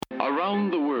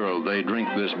Around the world, they drink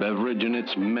this beverage in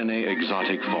its many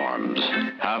exotic forms.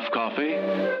 Half coffee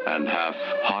and half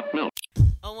hot milk.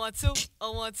 I want to.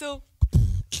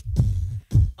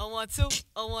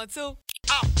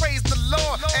 I praise the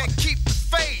Lord and keep the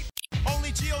faith.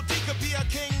 Only G.O.D. could be a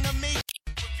king to me.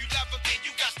 If you love him, then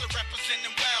you got to represent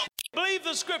him well. Believe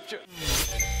the scripture.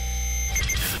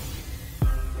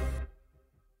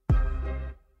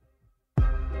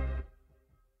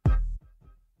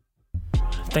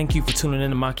 Thank you for tuning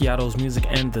in to Macchiato's Music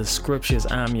and the Scriptures.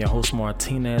 I'm your host,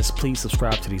 Martinez. Please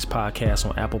subscribe to these podcasts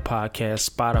on Apple Podcasts,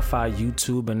 Spotify,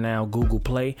 YouTube, and now Google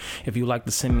Play. If you'd like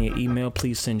to send me an email,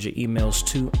 please send your emails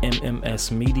to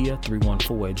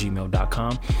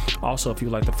mmsmedia314@gmail.com. Also, if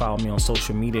you'd like to follow me on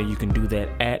social media, you can do that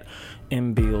at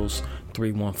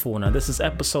mbills314. Now, this is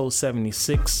episode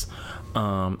 76.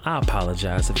 I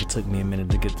apologize if it took me a minute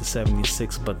to get to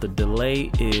 76, but the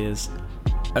delay is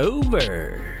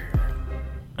over.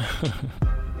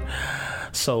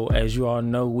 So as you all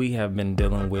know, we have been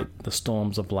dealing with the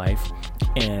storms of life,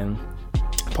 and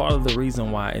part of the reason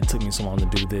why it took me so long to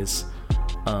do this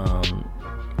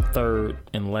third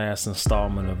and last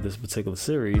installment of this particular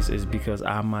series is because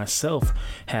I myself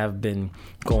have been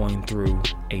going through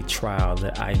a trial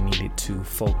that I needed to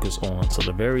focus on. So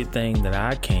the very thing that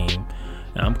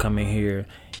I'm coming here,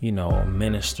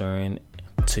 ministering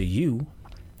to you,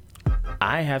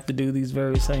 I have to do these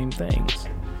very same things.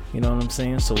 You know what I'm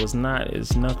saying? So it's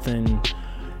nothing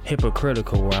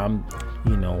hypocritical where I'm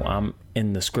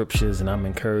in the scriptures and I'm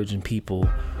encouraging people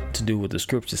to do what the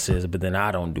scripture says, but then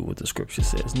I don't do what the scripture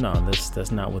says. No,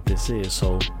 that's not what this is.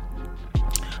 So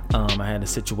I had a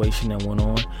situation that went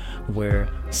on where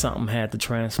something had to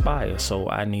transpire. So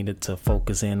I needed to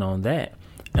focus in on that.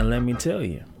 And let me tell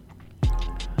you,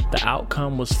 the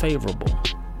outcome was favorable.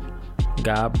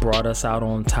 God brought us out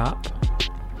on top.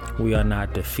 We are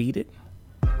not defeated.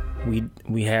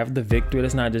 We have the victory.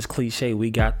 That's not just cliche. We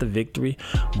got the victory.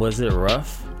 Was it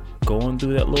rough going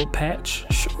through that little patch?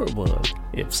 Sure it was.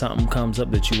 If something comes up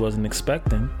that you wasn't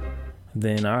expecting,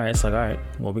 then all right,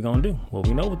 what we gonna do? Well,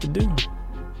 we know what to do.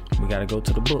 We gotta go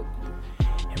to the book,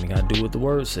 and we gotta do what the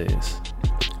word says,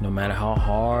 no matter how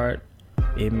hard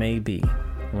it may be.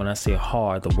 When I say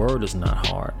hard, the word is not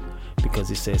hard,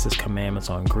 because it says his commandments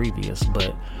aren't grievous.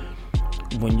 But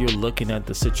when you're looking at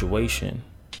the situation,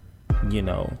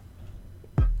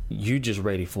 you just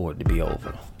ready for it to be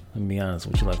over. Let me be honest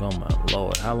with you. Like, oh my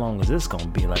Lord, how long is this gonna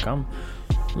be? Like, can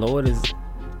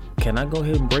I go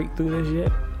ahead and break through this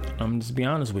yet? I'm just be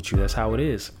honest with you. That's how it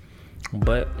is.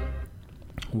 But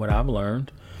what I've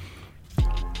learned,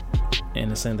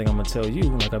 and the same thing I'm gonna tell you,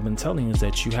 like I've been telling you, is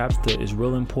that it's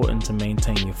real important to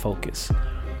maintain your focus.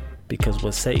 Because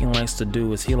what Satan likes to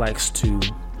do is he likes to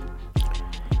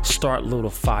start little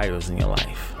fires in your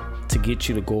life to get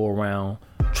you to go around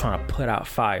trying to put out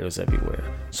fires everywhere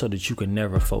so that you can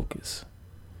never focus.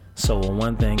 So when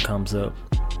one thing comes up,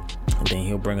 and then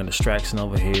he'll bring a distraction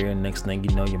over here, and next thing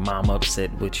you know, your mom upset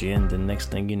with you, and the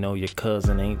next thing you know, your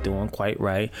cousin ain't doing quite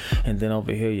right, and then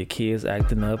over here your kids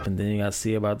acting up, and then you gotta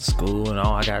see about the school, and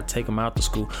I gotta take them out to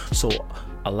school. So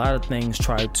a lot of things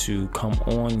try to come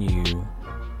on you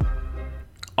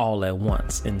all at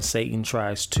once, and Satan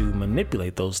tries to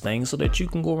manipulate those things so that you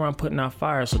can go around putting out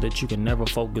fire, so that you can never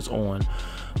focus on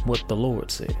what the Lord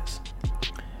says.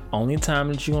 Only time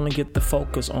that you're going to get the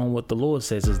focus on what the Lord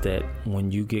says is that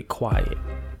when you get quiet.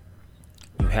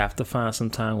 You have to find some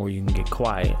time where you can get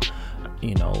quiet.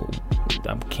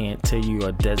 I can't tell you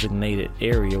a designated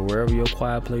area. Wherever your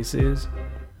quiet place is,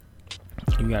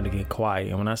 you got to get quiet.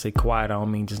 And when I say quiet, I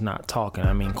don't mean just not talking.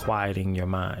 I mean quieting your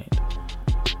mind.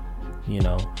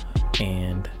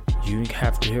 And you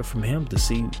have to hear from him to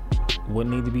see what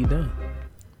needs to be done.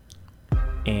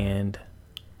 And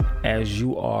as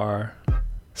you are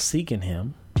seeking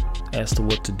him as to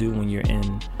what to do when you're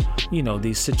in,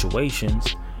 these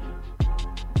situations,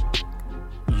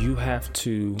 you have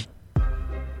to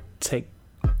take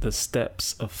the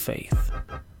steps of faith.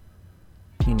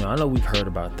 I know we've heard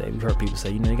about that. We've heard people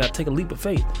say, you got to take a leap of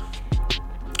faith.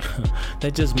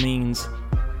 That just means,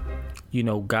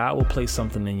 God will place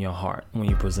something in your heart when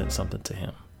you present something to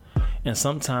him. And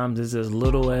sometimes it's as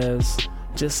little as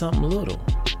just something little.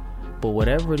 But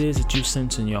whatever it is that you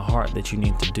sense in your heart that you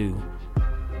need to do,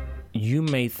 you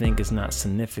may think it's not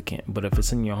significant, but if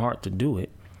it's in your heart to do it,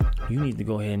 you need to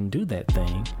go ahead and do that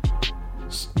thing.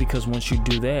 Because once you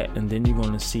do that, and then you're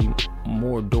going to see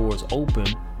more doors open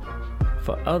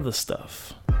for other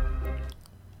stuff.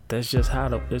 That's just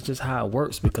how it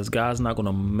works, because God's not going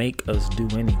to make us do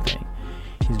anything.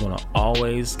 He's going to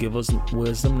always give us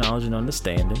wisdom, knowledge, and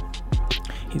understanding.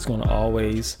 He's going to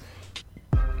always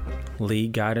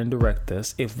lead, guide, and direct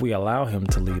us if we allow him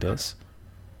to lead us.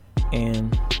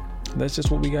 And that's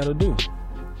just what we got to do.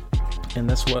 And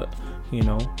that's what,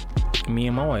 me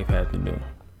and my wife had to do.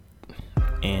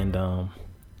 And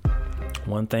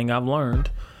one thing I've learned,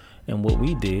 and what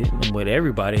we did, and what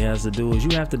everybody has to do, is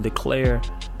you have to declare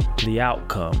the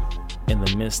outcome in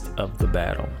the midst of the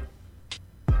battle.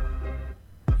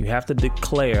 You have to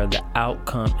declare the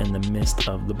outcome in the midst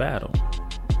of the battle.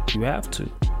 You have to.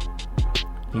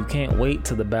 You can't wait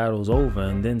till the battle's over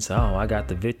and then say, oh, I got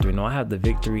the victory. No, I have the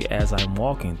victory as I'm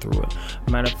walking through it.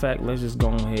 Matter of fact, let's just go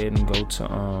ahead and go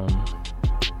to,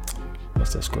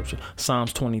 what's that scripture?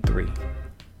 Psalms 23.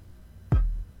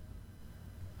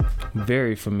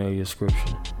 Very familiar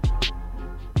scripture.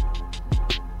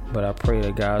 But I pray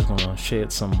that God's going to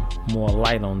shed some more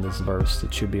light on this verse,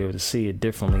 that you'll be able to see it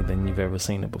differently than you've ever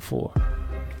seen it before.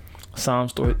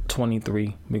 Psalms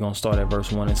 23, we're going to start at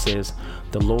verse 1. It says,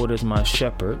 "The Lord is my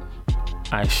shepherd,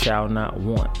 I shall not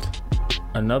want."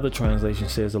 Another translation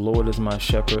says, "The Lord is my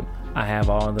shepherd, I have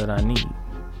all that I need.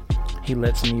 He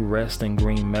lets me rest in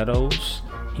green meadows.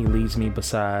 He leads me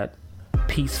beside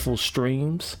peaceful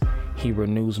streams. He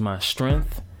renews my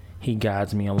strength. He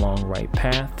guides me along right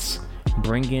paths,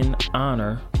 bringing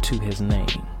honor to his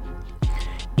name.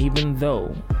 Even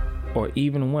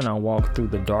when I walk through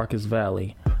the darkest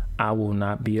valley, I will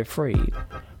not be afraid,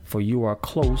 for you are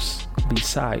close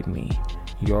beside me.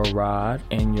 Your rod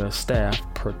and your staff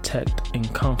protect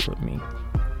and comfort me.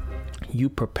 You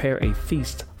prepare a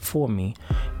feast for me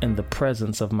in the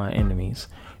presence of my enemies.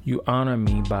 You honor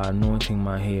me by anointing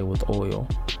my head with oil.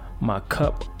 My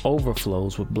cup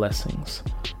overflows with blessings.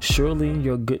 Surely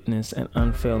your goodness and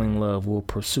unfailing love will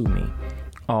pursue me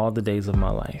all the days of my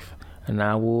life, and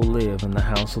I will live in the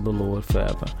house of the Lord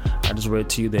forever." I just read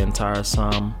to you the entire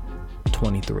Psalm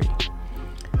 23.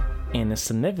 And it's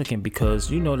significant because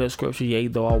that scripture, "Yea,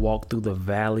 though I walk through the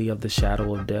valley of the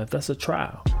shadow of death," that's a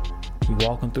trial. You're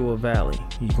walking through a valley.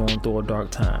 You're going through a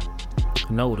dark time.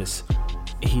 Notice,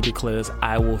 he declares,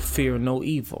 "I will fear no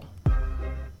evil."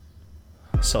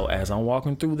 So as I'm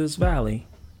walking through this valley,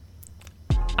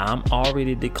 I'm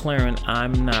already declaring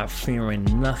I'm not fearing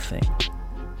nothing.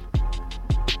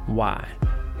 Why?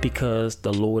 Because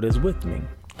the Lord is with me.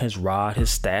 His rod,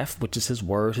 his staff, which is his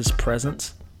word, his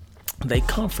presence, they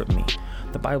comfort me.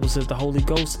 The Bible says the Holy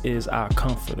Ghost is our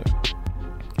comforter.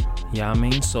 You know what I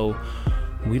mean? So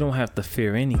we don't have to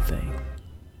fear anything.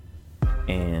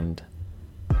 And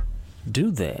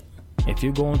do that. If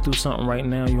you're going through something right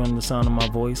now, you're under the sound of my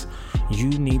voice, you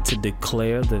need to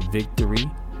declare the victory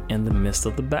in the midst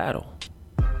of the battle.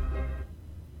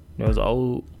 There's an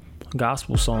old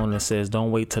gospel song that says, "Don't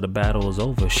wait till the battle is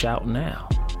over, shout now.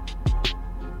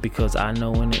 Because I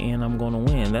know in the end I'm going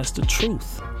to win." That's the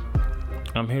truth.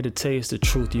 I'm here to tell you it's the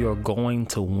truth. You are going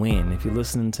to win. If you're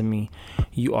listening to me,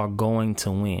 you are going to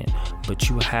win. But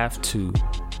you have to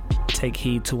take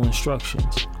heed to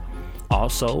instructions.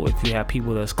 Also, if you have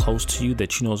people that's close to you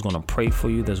that is going to pray for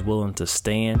you, that's willing to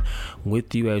stand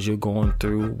with you as you're going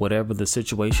through whatever the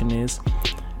situation is,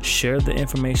 share the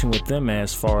information with them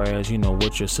as far as,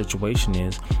 what your situation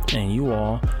is. And you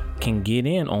all can get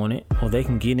in on it, or they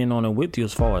can get in on it with you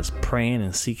as far as praying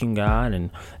and seeking God,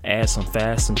 and add some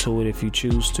fasting to it if you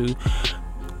choose to.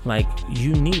 Like,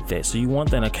 you need that. So you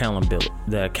want that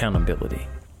accountability.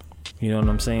 You know what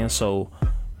I'm saying? So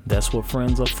that's what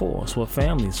friends are for. That's what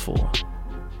family's for.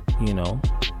 And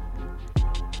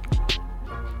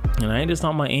I ain't just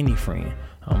talking about any friend.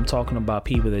 I'm talking about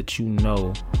people that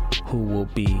who will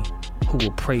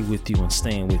pray with you and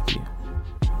stand with you.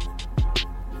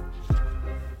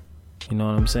 You know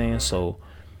what I'm saying? So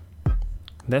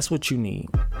that's what you need.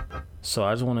 So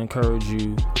I just want to encourage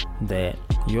you that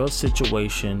your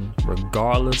situation,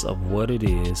 regardless of what it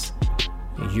is,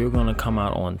 you're going to come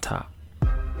out on top.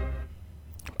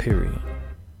 Period.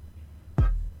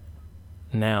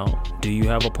 Now, do you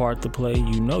have a part to play?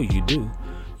 You do.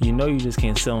 You just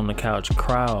can't sit on the couch and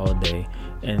cry all day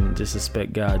and just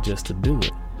expect God just to do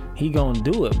it. He gonna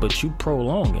do it, but you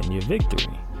prolonging your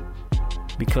victory,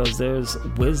 because there's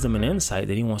wisdom and insight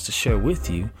that he wants to share with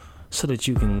you so that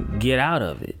you can get out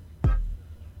of it.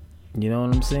 You know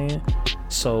what I'm saying?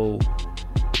 So,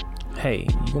 hey,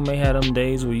 you may have them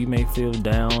days where you may feel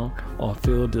down or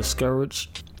feel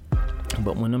discouraged,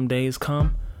 but when them days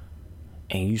come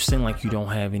and you seem like you don't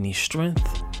have any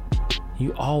strength,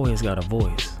 you always got a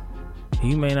voice.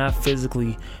 You may not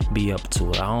physically be up to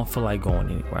it. I don't feel like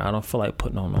going anywhere. I don't feel like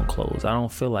putting on no clothes. I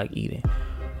don't feel like eating.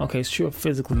 Okay, sure,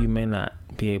 physically you may not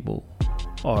be able,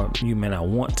 or you may not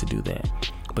want to do that,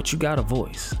 but you got a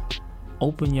voice.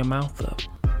 Open your mouth up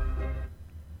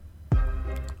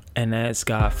and ask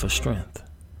God for strength.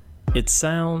 It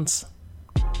sounds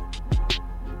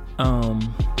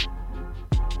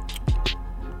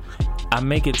I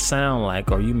make it sound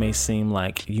like, or you may seem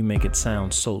like you make it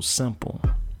sound so simple.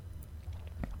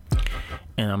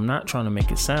 And I'm not trying to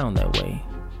make it sound that way.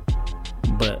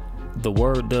 But the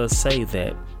word does say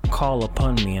that, call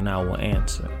upon me and I will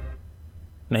answer.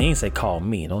 Now, he didn't say call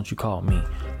me. Don't you call me.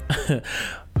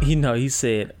 He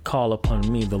said, call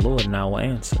upon me, the Lord, and I will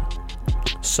answer.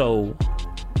 So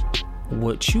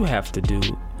what you have to do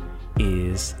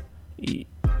is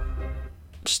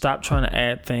stop trying to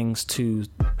add things to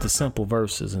the simple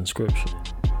verses in scripture.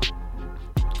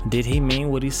 Did he mean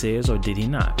what he says or did he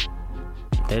not?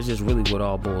 That's just really what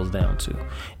all boils down to.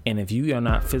 And if you are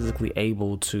not physically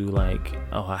able to,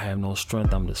 I have no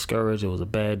strength, I'm discouraged, it was a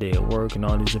bad day at work and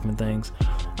all these different things,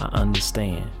 I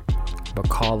understand. But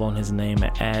call on his name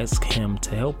and ask him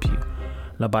to help you.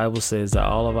 The Bible says that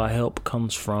all of our help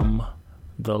comes from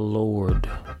the Lord.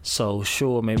 So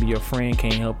sure, maybe your friend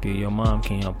can't help you, your mom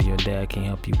can't help you, your dad can't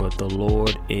help you, but the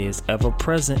Lord is ever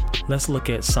present. Let's look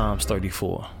at Psalms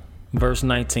 34. Verse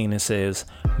 19, it says,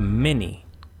 many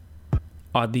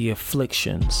are the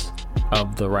afflictions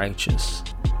of the righteous,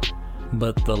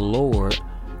 but the Lord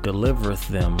delivereth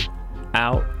them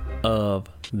out of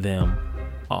them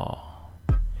all.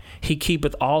 He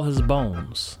keepeth all his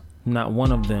bones, not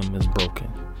one of them is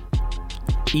broken.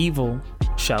 Evil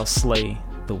shall slay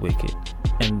the wicked,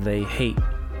 and they hate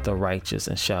the righteous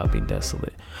and shall be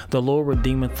desolate. The Lord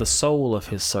redeemeth the soul of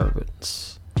his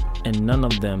servants, and none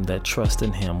of them that trust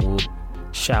in him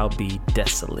shall be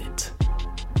desolate.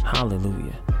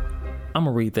 Hallelujah. I'm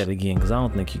going to read that again because I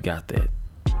don't think you got that.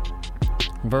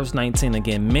 Verse 19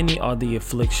 again, many are the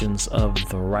afflictions of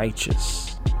the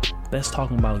righteous. That's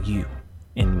talking about you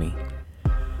and me.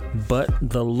 But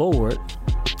the Lord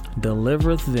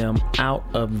delivereth them out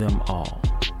of them all.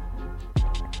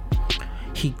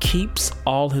 He keeps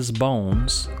all his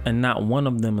bones, and not one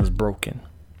of them is broken.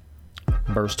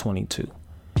 Verse 22.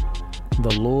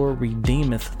 The Lord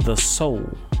redeemeth the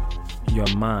soul, your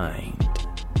mind,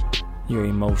 your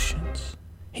emotions.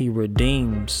 He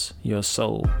redeems your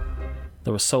soul,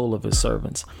 the soul of his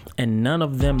servants. And none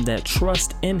of them that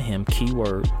trust in him,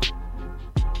 keyword,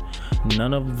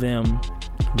 none of them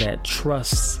that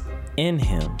trusts in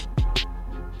him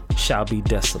shall be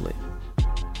desolate.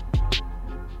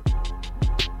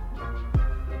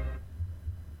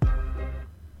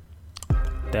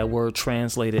 That word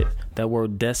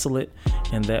desolate,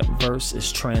 and that verse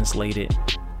is translated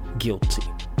guilty.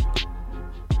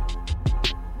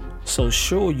 So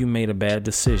sure, you made a bad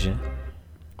decision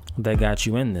that got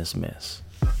you in this mess.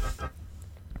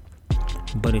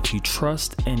 But if you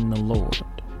trust in the Lord,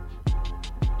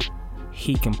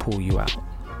 he can pull you out.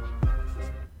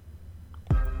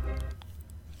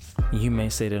 You may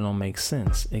say that don't make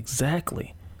sense.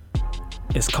 Exactly.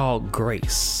 It's called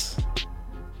grace.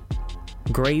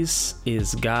 Grace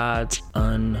is God's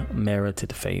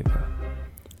unmerited favor.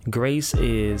 Grace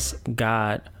is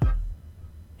God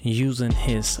using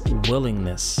his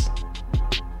willingness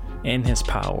and his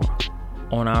power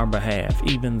on our behalf,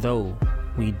 even though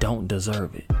we don't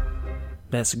deserve it.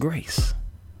 That's grace.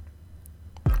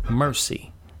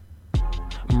 Mercy.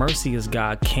 Mercy is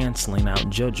God canceling out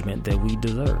judgment that we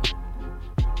deserve.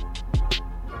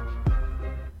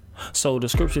 So the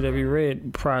scripture that we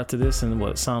read prior to this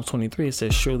in Psalms 23, it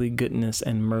says, surely goodness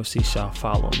and mercy shall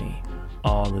follow me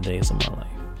all the days of my life.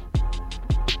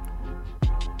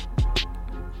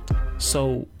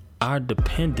 So our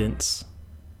dependence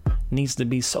needs to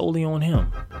be solely on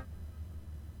him.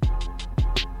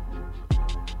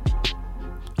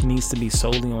 It needs to be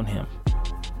solely on him.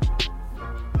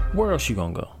 Where else you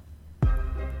gonna go?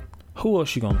 Who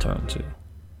else you gonna turn to?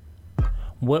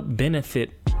 What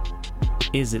benefit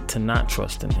is it to not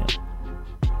trust in him?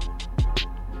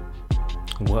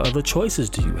 What other choices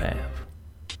do you have?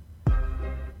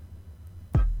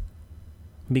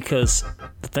 Because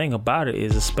the thing about it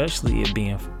is, especially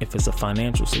if it's a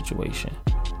financial situation,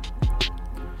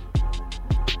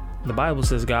 the Bible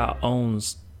says God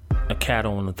owns a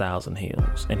cattle on 1,000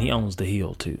 hills, and he owns the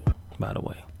hill too, by the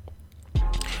way.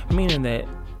 Meaning that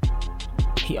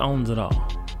he owns it all.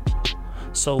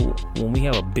 So when we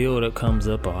have a bill that comes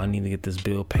up, or I need to get this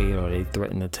bill paid, or they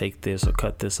threaten to take this or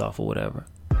cut this off or whatever,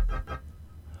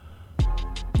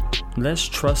 let's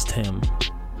trust him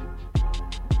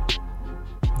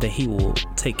that he will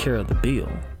take care of the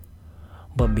bill.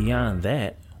 But beyond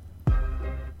that,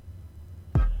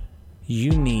 we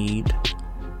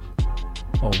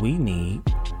need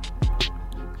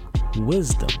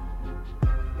wisdom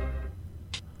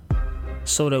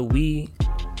so that we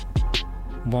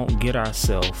won't get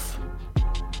ourselves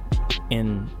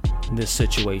in this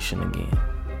situation again.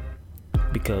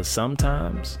 Because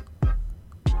sometimes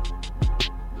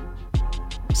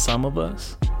some of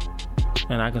us,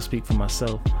 and I can speak for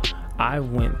myself, I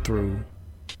went through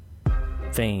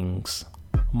things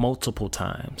multiple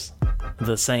times,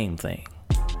 the same thing.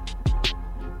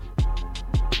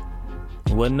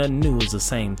 It wasn't nothing new, it was the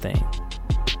same thing.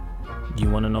 You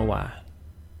want to know why?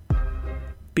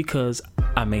 Because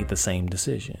I made the same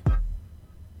decision.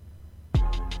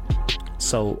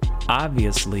 So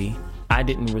obviously, I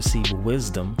didn't receive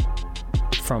wisdom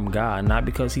from God, not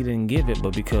because he didn't give it,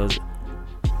 but because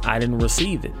I didn't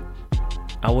receive it.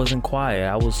 I wasn't quiet.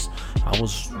 I was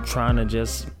trying to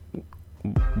just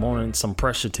wanting some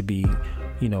pressure to be,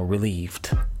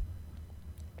 relieved.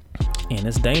 And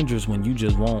it's dangerous when you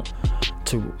just want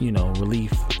to,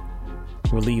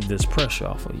 relieve this pressure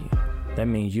off of you. That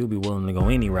means you'll be willing to go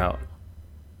any route.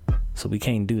 So we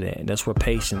can't do that. That's where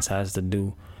patience has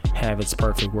to have its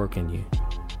perfect work in you.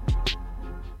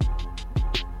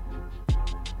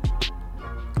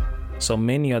 So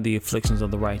many are the afflictions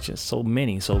of the righteous. So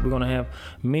many. So we're going to have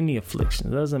many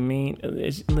afflictions. Doesn't mean,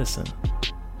 listen,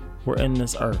 we're in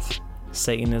this earth.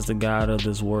 Satan is the God of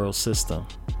this world system.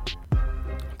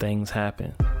 Things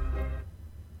happen.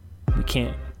 We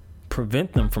can't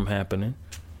prevent them from happening,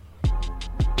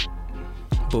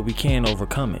 but we can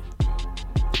overcome it.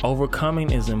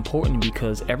 Overcoming is important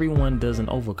because everyone doesn't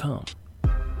overcome.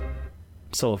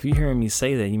 So if you're hearing me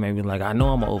say that, you may be like, I know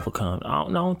I'm going to overcome. I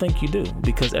don't think you do,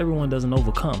 because everyone doesn't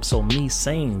overcome. So me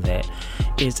saying that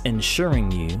is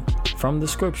ensuring you from the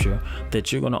scripture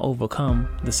that you're going to overcome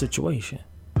the situation.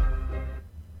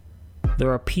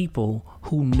 There are people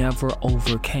who never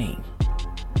overcame.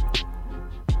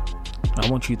 I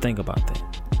want you to think about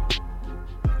that.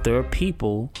 There are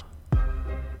people,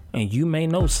 and you may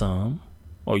know some,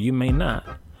 or you may not,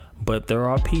 but there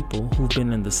are people who've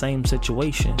been in the same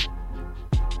situation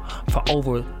for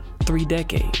over 3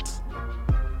 decades.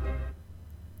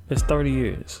 It's 30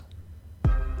 years.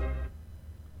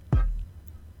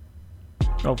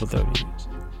 Over 30 years.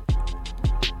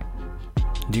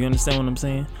 Do you understand what I'm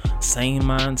saying? Same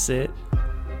mindset.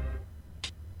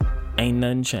 Ain't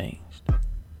nothing changed.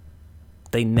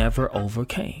 They never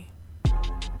overcame.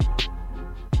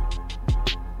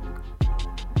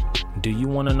 Do you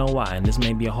want to know why? And this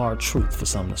may be a hard truth for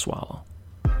some to swallow.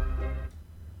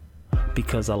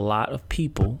 Because a lot of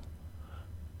people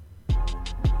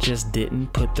just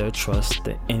didn't put their trust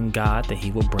in God that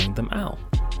he will bring them out.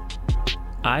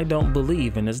 I don't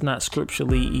believe, and it's not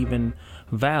scripturally even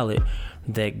valid,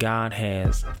 that God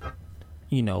has,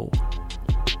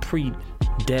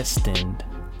 predestined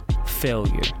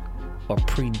failure or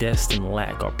predestined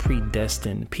lack or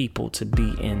predestined people to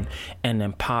be in an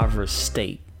impoverished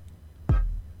state.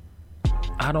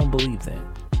 I don't believe that.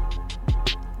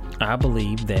 I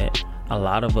believe that a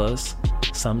lot of us,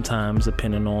 sometimes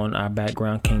depending on our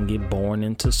background, can get born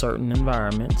into certain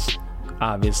environments,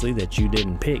 obviously, that you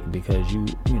didn't pick because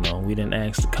we didn't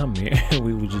ask to come here.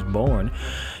 We were just born.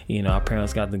 Our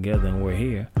parents got together and we're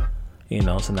here.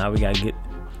 So now we got to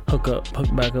hook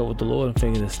back up with the Lord and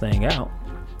figure this thing out.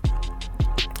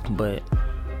 But,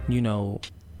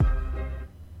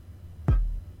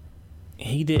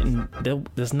 he didn't,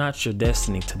 that's not your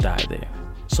destiny to die there.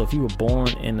 So if you were born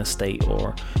in a state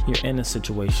or you're in a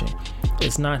situation,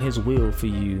 it's not his will for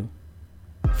you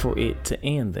for it to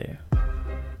end there.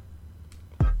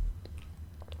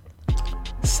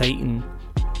 Satan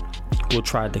will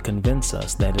try to convince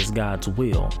us that it's God's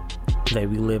will that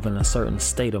we live in a certain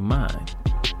state of mind.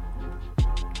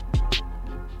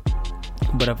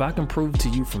 But if I can prove to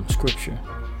you from scripture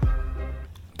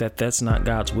that that's not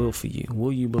God's will for you,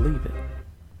 will you believe it?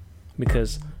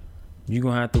 Because you're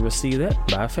going to have to receive that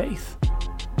by faith.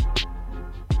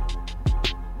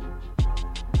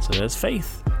 So that's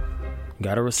faith. You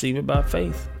got to receive it by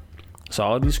faith. So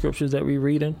all these scriptures that we're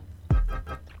reading,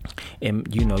 and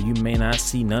you may not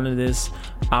see none of this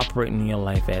operating in your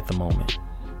life at the moment.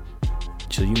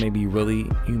 So you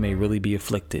may really be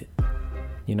afflicted.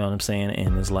 You know what I'm saying?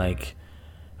 And it's like,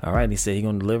 all right, he said he's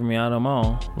going to deliver me out of them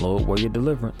all. Lord, where your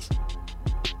deliverance?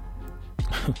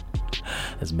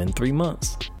 It's been 3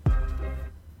 months.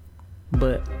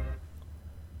 But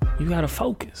you got to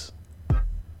focus.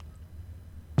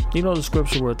 The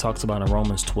scripture where it talks about in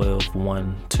Romans 12,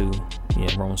 1, 2.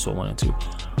 Yeah, Romans 12, 1 and 2.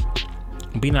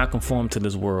 Be not conformed to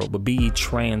this world, but be ye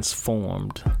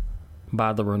transformed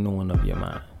by the renewing of your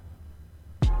mind.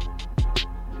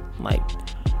 Like,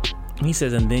 he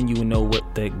says, and then you will know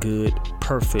what that good,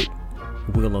 perfect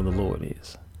will of the Lord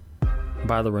is.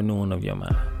 By the renewing of your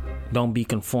mind. Don't be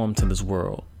conformed to this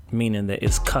world. Meaning that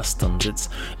it's customs, it's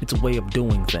a way of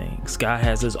doing things. God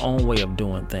has his own way of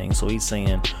doing things. So he's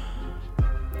saying,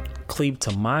 cleave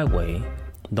to my way.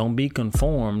 Don't be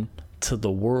conformed to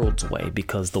the world's way,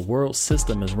 because the world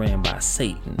system is ran by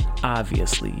Satan.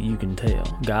 Obviously, you can tell.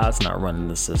 God's not running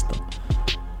the system.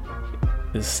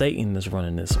 It's Satan that's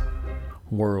running this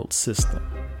world system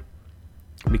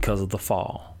because of the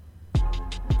fall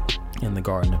in the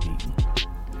Garden of Eden.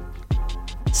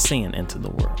 Sin entered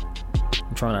the world.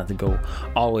 I'm trying not to go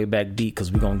all the way back deep,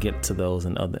 because we're going to get to those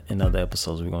in other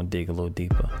episodes. We're going to dig a little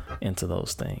deeper into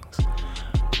those things.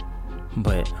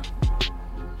 But,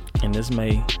 and this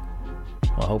may,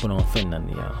 well, I hope I don't offend none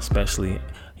of y'all, especially,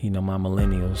 my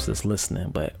millennials that's listening,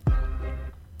 but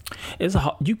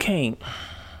you can't,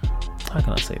 how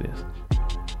can I say this?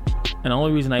 And the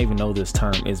only reason I even know this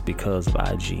term is because of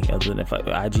IG. Other than if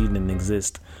IG didn't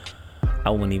exist, I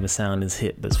wouldn't even sound as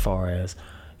hip as far as,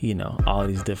 all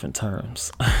these different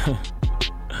terms.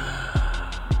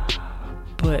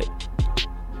 But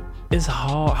it's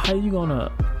hard. How you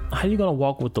gonna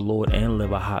walk with the Lord and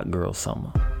live a hot girl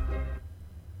summer?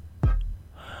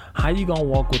 How you gonna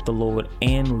walk with the Lord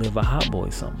and live a hot boy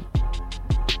summer?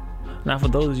 Now, for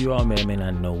those of you all may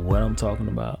not know what I'm talking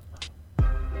about,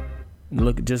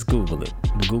 just Google it.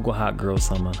 Google hot girl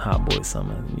summer, hot boy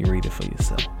summer, and you read it for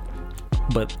yourself.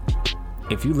 But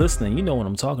if you're listening, you know what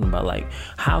I'm talking about. Like,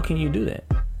 how can you do that?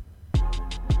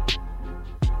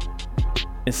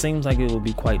 It seems like it would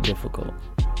be quite difficult.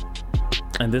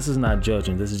 And this is not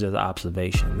judging. This is just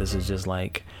observation. This is just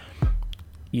like,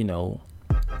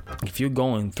 if you're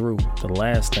going through, the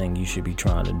last thing you should be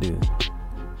trying to do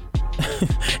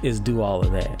is do all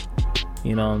of that.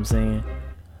 You know what I'm saying?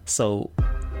 So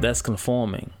that's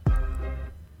conforming.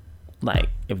 Like,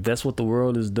 if that's what the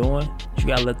world is doing, you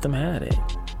gotta let them have it.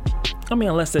 I mean,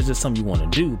 unless that's just something you want to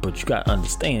do, but you got to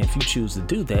understand, if you choose to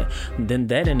do that, then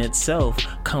that in itself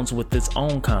comes with its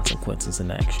own consequences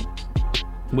and actions.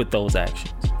 With those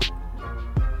actions.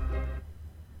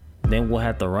 Then we'll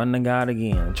have to run to God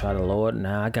again and try to, Lord,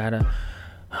 now I gotta,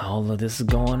 all of this is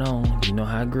going on. You know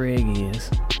how Greg is.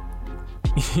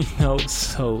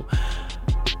 So,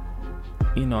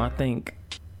 I think,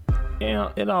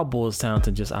 it all boils down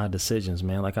to just our decisions,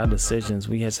 man. Like, our decisions,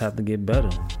 we just have to get better.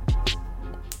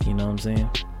 You know what I'm saying?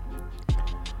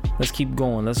 Let's keep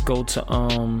going. Let's go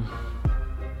to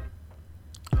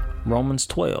Romans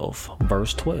 12,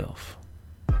 verse 12.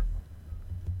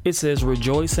 It says,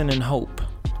 rejoicing in hope,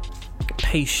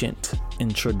 patient in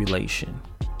tribulation,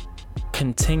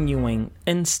 continuing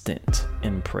instant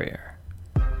in prayer.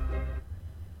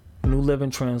 New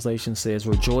Living Translation says,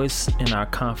 rejoice in our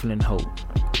confident hope,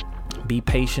 be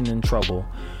patient in trouble,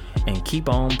 and keep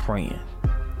on praying.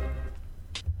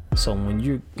 So when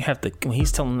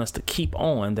he's telling us to keep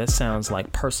on, that sounds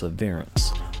like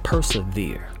perseverance.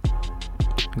 Persevere.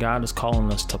 God is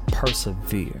calling us to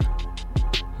persevere.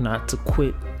 Not to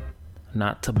quit,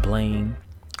 not to blame,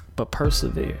 but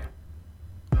persevere.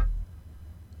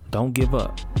 Don't give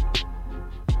up.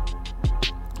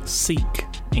 Seek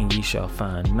and ye shall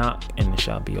find. Knock and it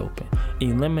shall be open.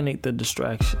 Eliminate the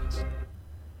distractions.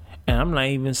 And I'm not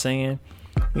even saying,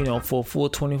 for a full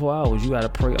 24 hours, you got to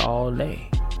pray all day.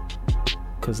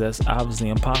 Because that's obviously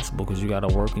impossible, because you got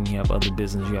to work and you have other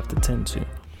business you have to tend to.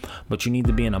 But you need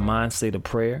to be in a mind state of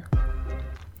prayer.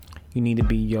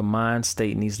 Your mind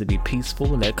state needs to be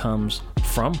peaceful. That comes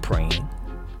from praying.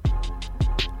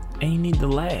 And you need to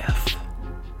laugh.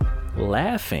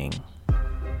 Laughing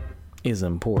is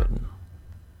important.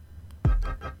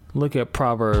 Look at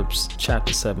Proverbs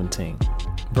chapter 17,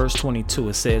 verse 22.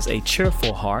 It says, a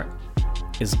cheerful heart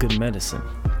is good medicine,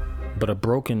 but a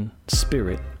broken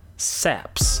spirit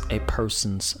saps a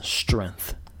person's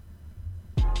strength.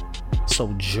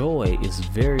 So joy is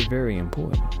very, very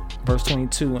important. Verse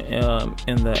 22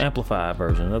 in the Amplified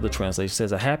version, another translation,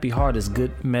 says, a happy heart is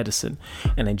good medicine,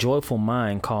 and a joyful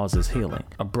mind causes healing.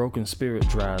 A broken spirit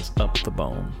dries up the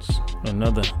bones.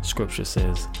 Another scripture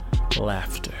says,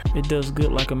 laughter. It does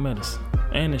good like a medicine,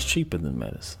 and it's cheaper than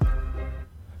medicine.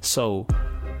 So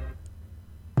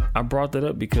I brought that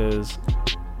up because,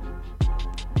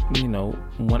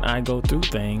 when I go through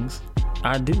things,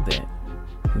 I do that.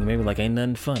 Maybe like, ain't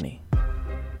nothing funny.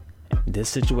 This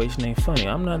situation ain't funny.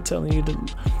 I'm not telling you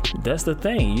that's the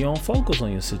thing. You don't focus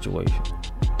on your situation.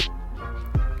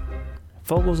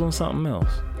 Focus on something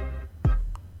else.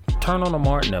 Turn on a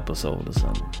Martin episode or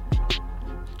something.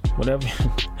 Whatever.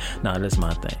 Nah, that's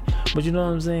my thing. But you know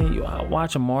what I'm saying? I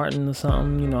watch a Martin or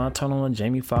something. I turn on a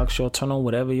Jamie Foxx show. Turn on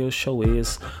whatever your show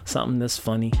is. Something that's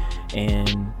funny.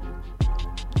 And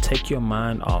take your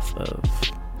mind off of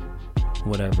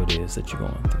whatever it is that you're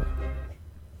going through.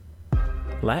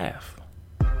 Laugh.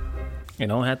 It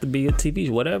don't have to be a TV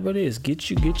show. Whatever it is, get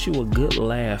you a good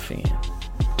laugh in.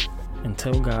 And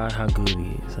tell God how good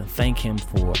he is. And thank him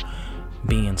for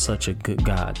being such a good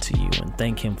God to you, and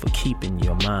thank him for keeping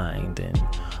your mind, and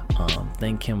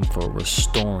thank him for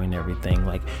restoring everything.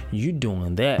 Like, you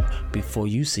doing that before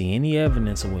you see any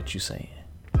evidence of what you're saying.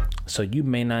 So you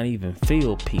may not even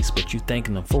feel peace, but you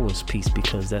thanking him for his peace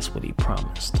because that's what he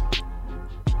promised.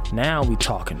 Now we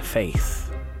talking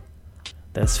faith.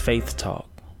 That's faith talk.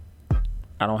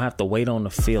 I don't have to wait on the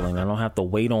feeling. I don't have to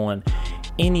wait on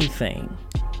anything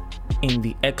in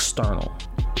the external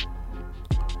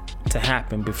to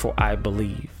happen before I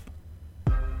believe.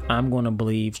 I'm going to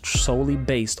believe solely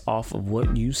based off of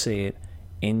what you said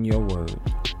in your word.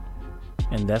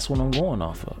 And that's what I'm going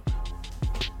off of.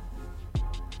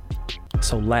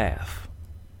 So laugh.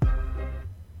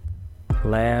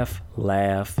 Laugh,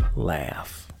 laugh,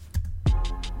 laugh.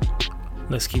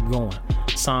 Let's keep going.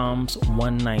 Psalms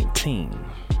 119,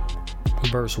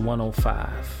 verse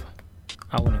 105.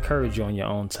 I would encourage you on your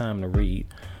own time to read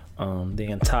the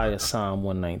entire Psalm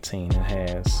 119. It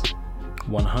has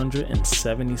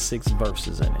 176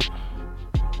 verses in it.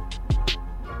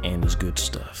 And it's good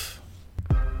stuff.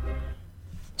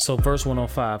 So verse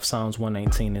 105, Psalms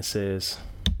 119, it says,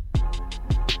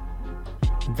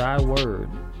 Thy word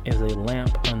is a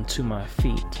lamp unto my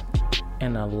feet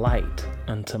and a light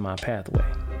unto my pathway.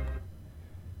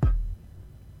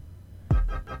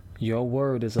 Your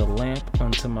word is a lamp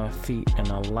unto my feet and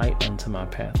a light unto my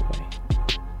pathway.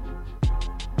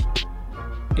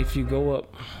 If you go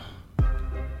up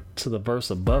to the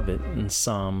verse above it in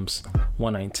Psalms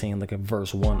 119, look at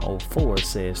verse 104, it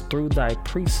says, Through thy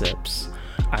precepts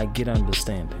I get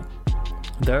understanding.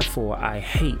 Therefore I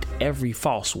hate every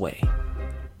false way.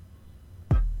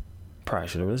 Probably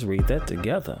should let's read that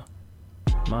together.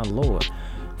 My Lord.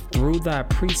 Through thy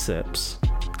precepts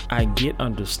I get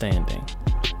understanding.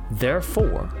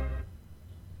 Therefore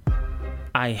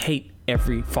I hate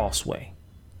every false way.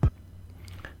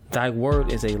 Thy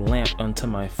word is a lamp unto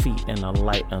my feet and a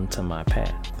light unto my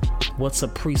path. What's a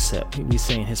precept? We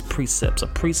saying his precepts. A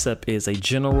precept is a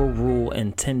general rule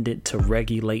intended to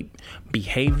regulate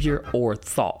behavior or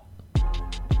thought.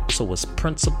 So it's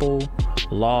principle,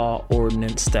 law,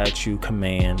 ordinance, statute,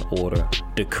 command, order,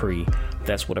 decree.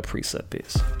 That's what a precept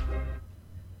is.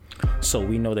 So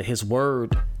we know that his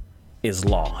word is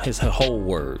law, his whole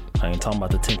word. I ain't talking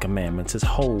about the 10 Commandments, his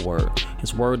whole word.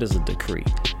 His word is a decree.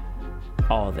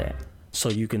 All that. So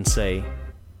you can say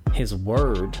his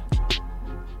word,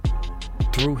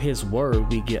 through his word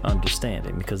we get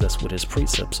understanding, because that's what his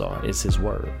precepts are. It's his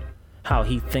word. How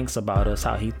he thinks about us,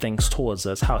 how he thinks towards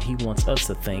us, how he wants us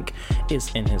to think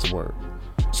is in his word.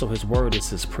 So his word is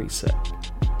his precept.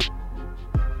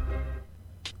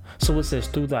 So it says,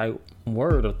 through thy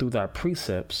word or through thy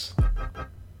precepts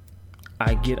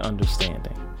I get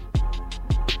understanding.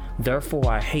 Therefore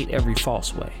I hate every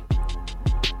false way.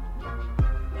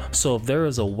 So if there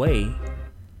is a way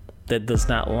that does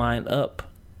not line up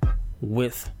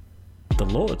with the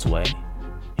Lord's way,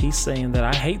 he's saying that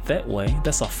I hate that way.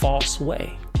 That's a false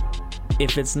way.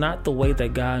 If it's not the way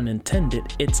that God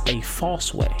intended, it's a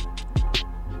false way.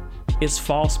 It's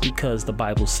false because the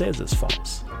Bible says it's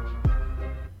false.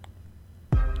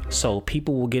 So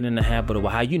people will get in the habit of,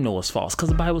 well, how you know it's false? Because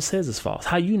the Bible says it's false.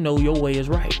 How you know your way is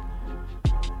right?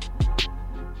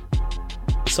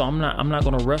 So I'm not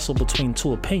going to wrestle between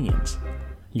two opinions.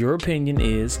 Your opinion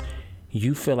is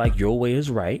you feel like your way is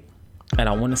right, and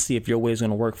I want to see if your way is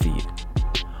going to work for you.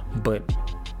 But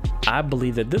I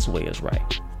believe that this way is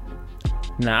right.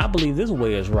 Now, I believe this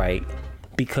way is right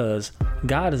because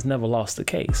God has never lost the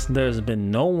case. There's been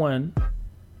no one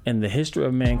in the history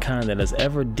of mankind that has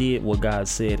ever did what God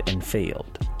said and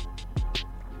failed.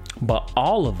 But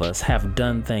all of us have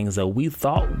done things that we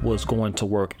thought was going to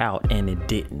work out and it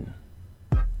didn't.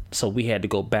 So we had to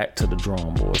go back to the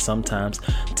drawing board. Sometimes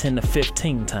 10 to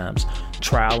 15 times,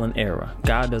 trial and error.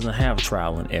 God doesn't have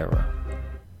trial and error.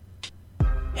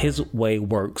 His way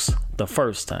works the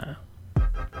first time.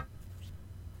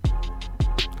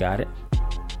 Got it?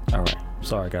 All right.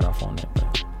 Sorry I got off on that,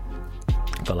 but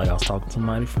I felt like I was talking to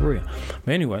somebody for real.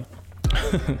 But anyway,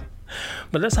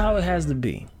 but that's how it has to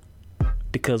be.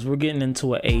 Because we're getting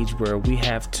into an age where we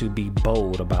have to be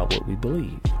bold about what we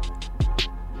believe.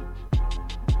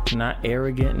 Not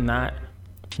arrogant, not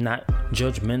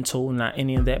judgmental, not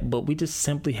any of that, but we just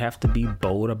simply have to be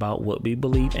bold about what we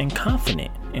believe and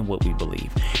confident in what we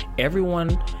believe.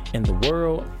 Everyone in the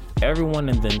world, everyone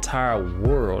in the entire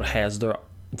world has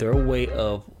their way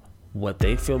of what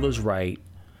they feel is right.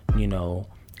 You know,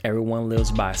 everyone lives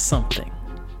by something.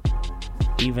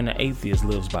 Even an atheist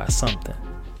lives by something.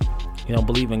 He don't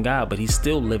believe in God, but he's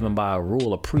still living by a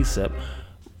rule, a precept.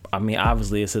 I mean,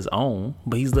 obviously it's his own,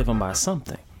 but he's living by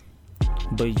something.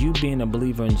 But you being a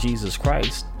believer in Jesus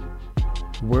Christ,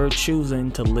 We're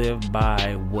choosing to live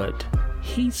by what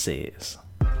he says,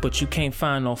 but you can't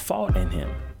find no fault in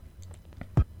him.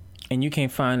 And you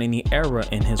can't find any error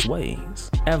in his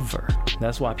ways, ever.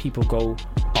 That's why people go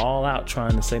all out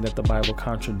trying to say that the Bible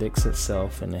contradicts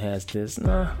itself and it has this.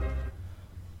 Nah.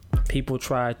 People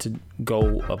try to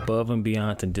go above and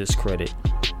beyond to discredit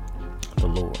the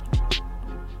Lord.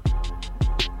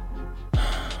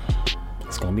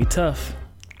 It's going to be tough.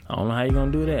 I don't know how you're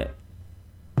going to do that.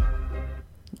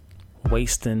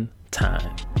 Wasting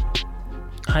time.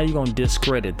 How you going to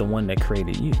discredit the one that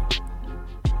created you?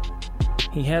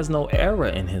 He has no error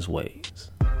in his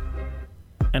ways.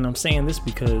 And I'm saying this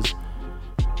because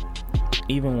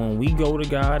even when we go to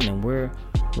God and we're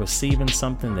receiving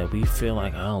something that we feel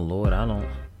like, oh Lord,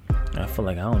 I feel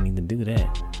like I don't need to do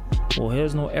that. Well,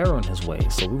 there's no error in his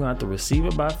ways. So we're going to have to receive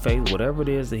it by faith, whatever it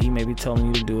is that he may be telling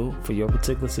you to do for your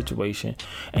particular situation.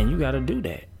 And you got to do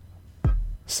that.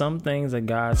 Some things that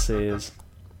God says,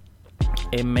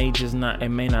 it may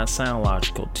not sound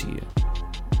logical to you.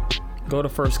 Go to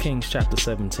 1 Kings chapter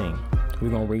 17. We're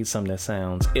going to read something that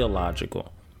sounds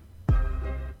illogical.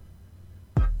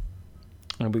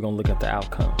 And we're going to look at the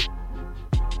outcome.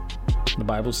 The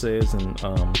Bible says in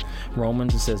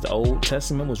Romans, it says the Old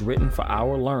Testament was written for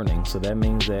our learning. So that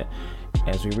means that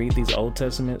as we read these Old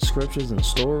Testament scriptures and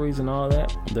stories and all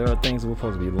that, there are things that we're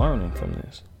supposed to be learning from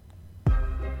this.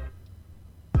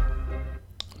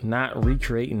 Not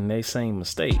recreating their same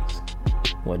mistakes.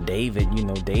 Well, David,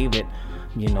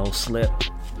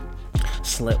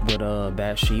 slept with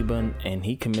Bathsheba and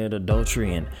he committed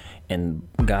adultery and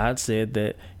God said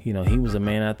that, he was a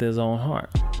man after his own heart.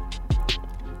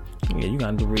 Yeah, you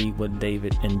got to read what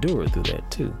David endured through that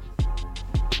too.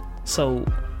 So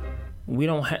we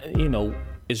don't have,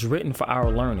 it's written for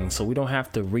our learning, so we don't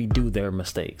have to redo their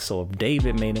mistakes. So if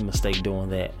David made a mistake doing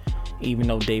that, even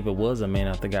though David was a man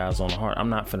after God's own heart, I'm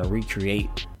not going to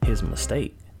recreate his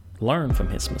mistake. Learn from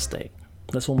his mistake.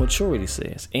 That's what maturity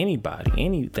says. Anybody,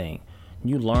 anything,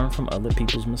 you learn from other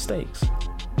people's mistakes.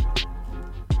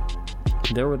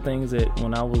 There were things that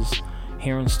when I was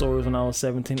hearing stories when I was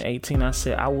 17, 18, I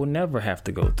said I will never have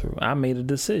to go through. I made a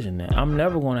decision that I'm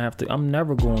never going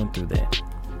through that.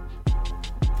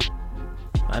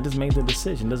 I just made the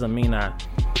decision. Doesn't mean I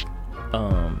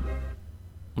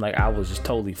was just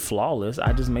totally flawless.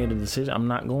 I just made a decision. I'm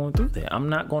not going through that. I'm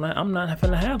not having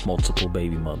to have multiple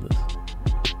baby mothers.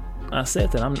 I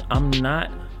said that I'm not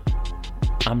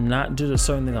doing a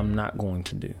certain thing I'm not going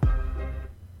to do.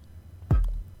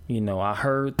 I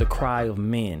heard the cry of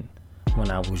men when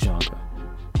I was younger,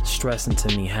 stressing to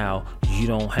me how you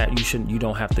don't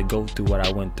have to go through what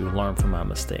I went through, learn from my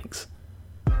mistakes.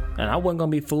 And I wasn't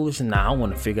gonna be foolish and I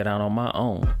want to figure it out on my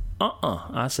own.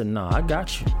 I said, no, I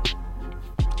got you.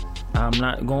 I'm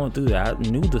not going through that. I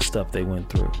knew the stuff they went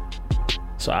through.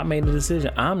 So I made a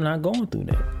decision. I'm not going through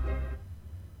that.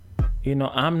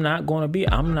 I'm not going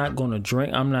to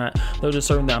drink. There's a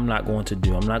certain thing I'm not going to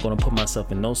do. I'm not going to put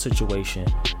myself in no situation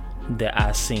that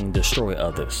I seen destroy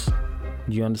others.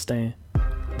 You understand?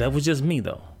 That was just me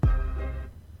though.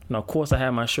 Now, of course I had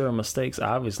my share of mistakes,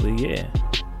 obviously, yeah.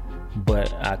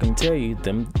 But I can tell you,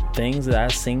 them things that I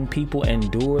seen people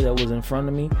endure that was in front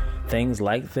of me, things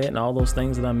like that and all those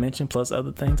things that I mentioned, plus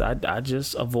other things, I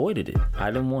just avoided it. I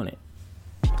didn't want it.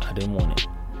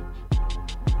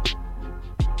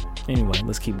 Anyway,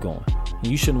 let's keep going.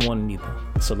 You shouldn't want it either.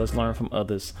 So let's learn from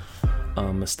others.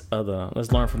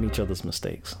 Let's learn from each other's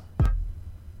mistakes.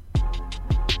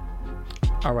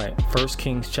 All right, 1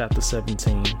 Kings chapter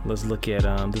 17. Let's look at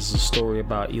this is a story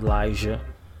about Elijah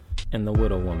and the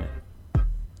widow woman.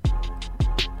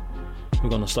 We're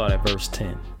going to start at verse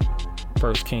 10.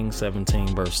 1 Kings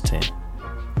 17, verse 10.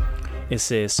 It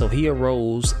says, so he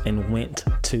arose and went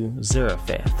to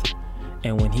Zarephath.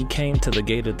 And when he came to the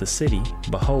gate of the city,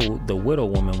 behold, the widow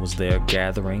woman was there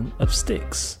gathering of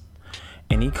sticks.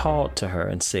 And he called to her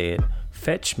and said,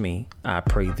 fetch me, I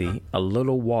pray thee, a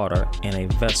little water in a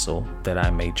vessel that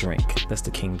I may drink. That's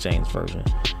the King James Version.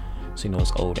 So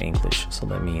it's Old English. So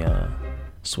let me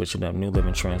switch it up. New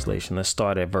Living Translation. Let's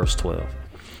start at verse 12.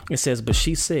 It says, but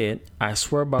she said, I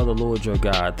swear by the Lord your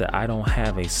God that I don't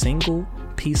have a single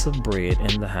piece of bread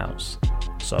in the house.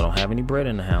 So I don't have any bread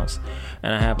in the house.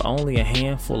 And I have only a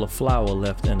handful of flour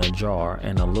left in a jar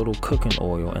and a little cooking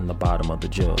oil in the bottom of the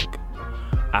jug.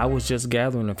 I was just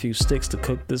gathering a few sticks to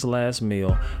cook this last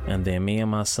meal, and then me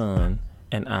and my son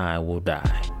and I will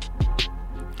die.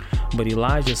 But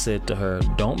Elijah said to her,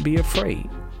 don't be afraid.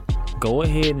 Go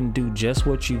ahead and do just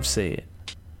what you've said.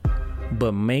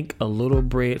 But make a little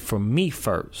bread for me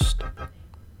first.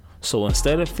 So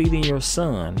instead of feeding your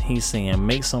son, he's saying,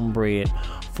 make some bread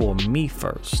for me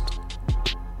first.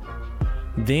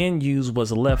 Then use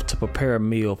what's left to prepare a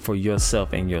meal for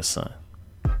yourself and your son.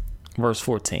 Verse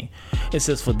 14, it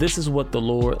says, for this is what the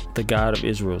Lord, the God of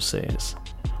Israel says.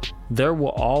 There will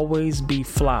always be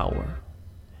flour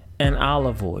and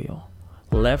olive oil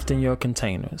left in your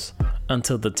containers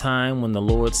until the time when the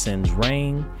Lord sends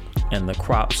rain and the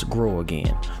crops grow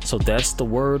again. So that's the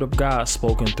word of God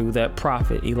spoken through that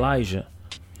prophet Elijah.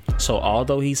 So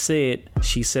although she said,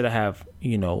 I have,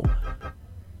 I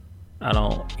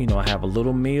have a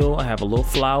little meal, I have a little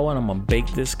flour, and I'm going to bake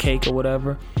this cake or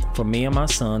whatever for me and my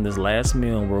son, this last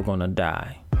meal, and we're going to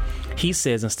die. He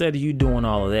says, instead of you doing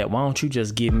all of that, why don't you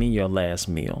just give me your last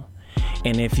meal?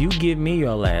 And if you give me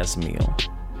your last meal,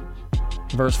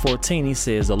 verse 14, he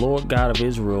says, the Lord God of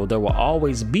Israel, there will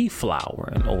always be flour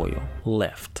and oil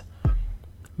left.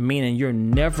 Meaning you're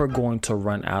never going to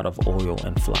run out of oil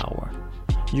and flour.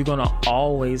 You're going to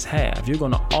always have. You're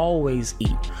going to always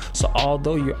eat. So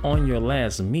although you're on your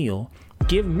last meal,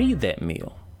 give me that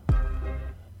meal.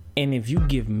 And if you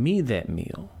give me that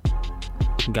meal,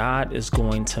 God is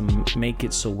going to make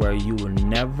it so where you will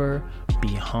never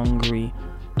be hungry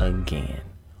again.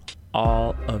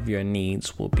 All of your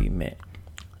needs will be met.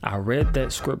 I read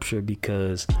that scripture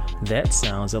because that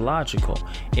sounds illogical.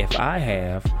 If I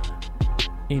have,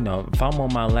 if I'm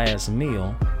on my last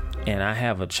meal and I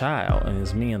have a child and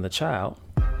it's me and the child,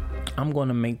 I'm going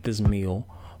to make this meal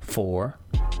for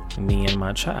me and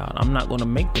my child. I'm not going to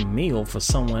make the meal for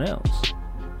someone else.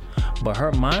 But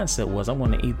her mindset was,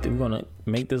 we're going to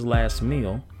make this last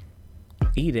meal,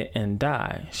 eat it, and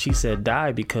die. She said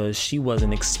die because she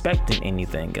wasn't expecting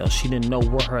anything else. She didn't know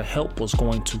where her help was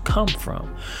going to come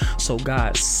from. So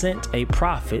God sent a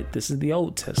prophet. This is the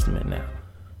Old Testament now.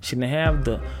 She didn't have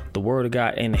the word of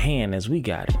God in hand as we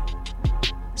got it.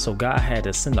 So God had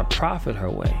to send a prophet her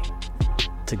way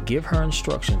to give her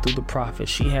instruction through the prophet.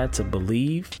 She had to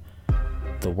believe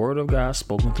the word of God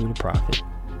spoken through the prophet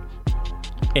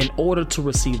in order to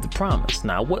receive the promise.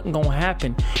 Now, it wasn't going to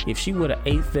happen if she would have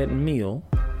ate that meal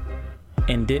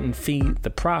and didn't feed the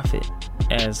prophet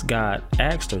as God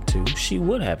asked her to. She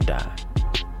would have died.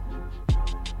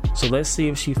 So let's see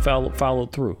if she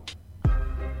followed through.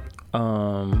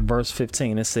 Verse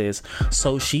 15, it says,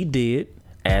 so she did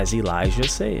as Elijah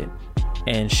said,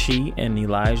 and she and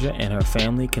Elijah and her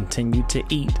family continued to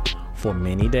eat for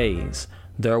many days.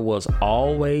 There was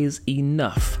always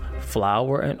enough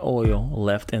flour and oil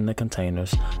left in the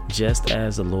containers, just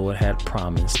as the Lord had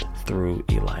promised through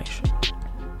Elijah.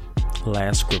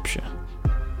 Last scripture.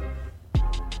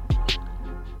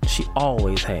 She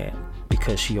always had,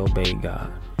 because she obeyed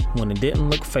God. When it didn't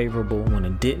look favorable, when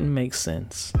it didn't make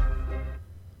sense,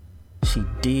 she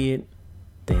did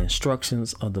the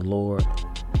instructions of the Lord,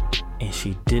 and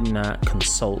she did not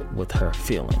consult with her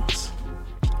feelings,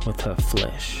 with her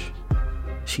flesh.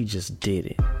 She just did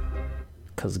it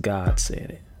because God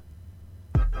said it.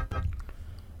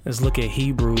 Let's look at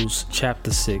Hebrews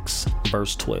chapter 6,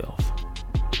 verse 12.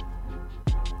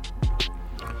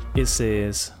 It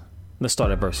says, let's start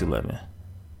at verse 11.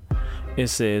 It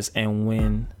says, and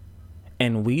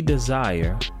we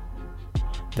desire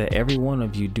that every one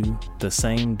of you do the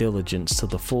same diligence to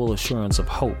the full assurance of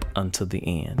hope unto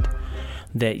the end,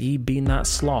 that ye be not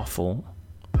slothful,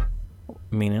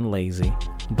 meaning lazy,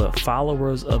 but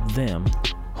followers of them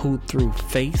who through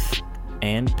faith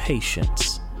and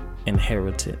patience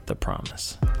inherited the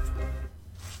promise.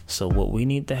 So what we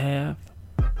need to have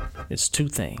is two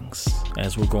things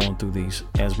as we go through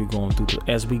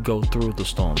the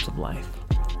storms of life.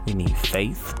 We need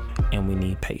faith and we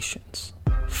need patience.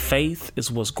 Faith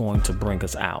is what's going to bring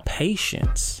us out.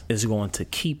 Patience is going to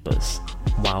keep us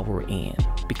while we're in,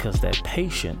 because that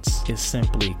patience is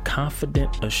simply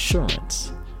confident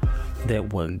assurance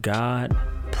that what God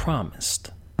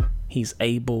promised, He's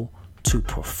able to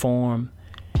perform,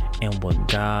 and what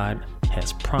God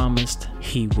has promised,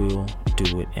 He will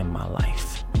do it in my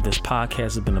life. If this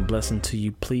podcast has been a blessing to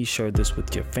you, please share this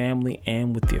with your family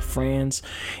and with your friends.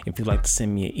 If you'd like to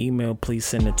send me an email, please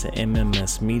send it to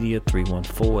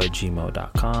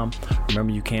mmsmedia314@gmail.com.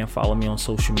 Remember, you can follow me on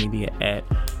social media at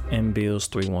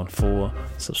mbills314.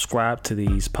 Subscribe to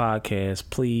these podcasts.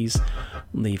 Please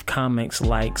leave comments,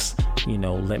 likes,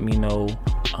 let me know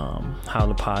how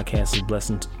the podcast is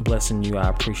blessing you. I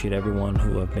appreciate everyone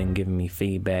who have been giving me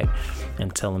feedback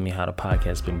and telling me how the podcast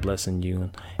has been blessing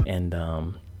you, and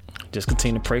just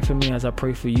continue to pray for me as I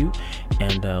pray for you.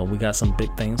 And we got some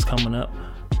big things coming up.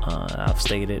 I've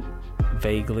stated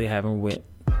vaguely, haven't went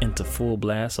into full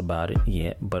blast about it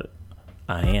yet, but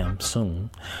I am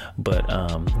soon. But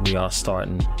we are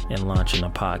starting and launching a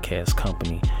podcast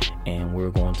company, and we're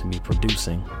going to be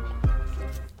producing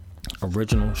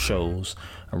original shows,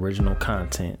 original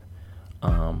content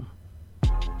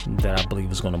that I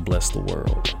believe is going to bless the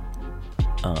world.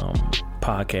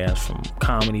 Podcasts, from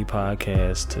comedy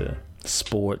podcasts to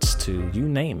sports to you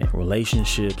name it,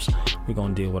 relationships. We're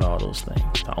going to deal with all those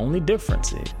things. The only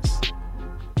difference is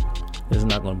there's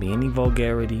not going to be any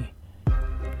vulgarity,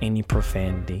 any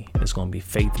profanity. It's going to be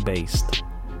faith-based.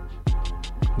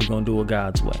 We're going to do it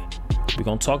God's way. We're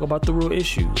going to talk about the real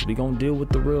issues. We're going to deal with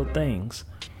the real things.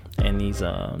 And these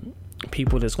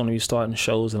people that's going to be starting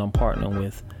shows that I'm partnering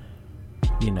with,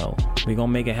 you know, we're going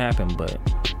to make it happen. But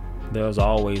there's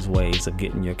always ways of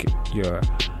getting your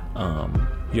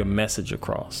message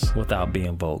across without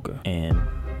being vulgar. And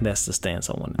that's the stance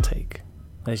I want to take.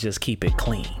 Let's just keep it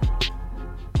clean.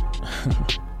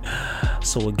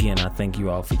 So again, I thank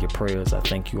you all for your prayers. I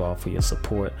thank you all for your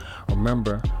support.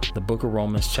 Remember the book of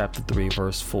Romans chapter 3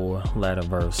 verse 4, latter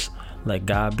verse. Let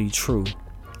God be true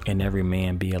and every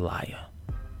man be a liar.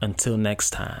 Until next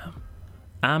time,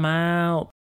 I'm out.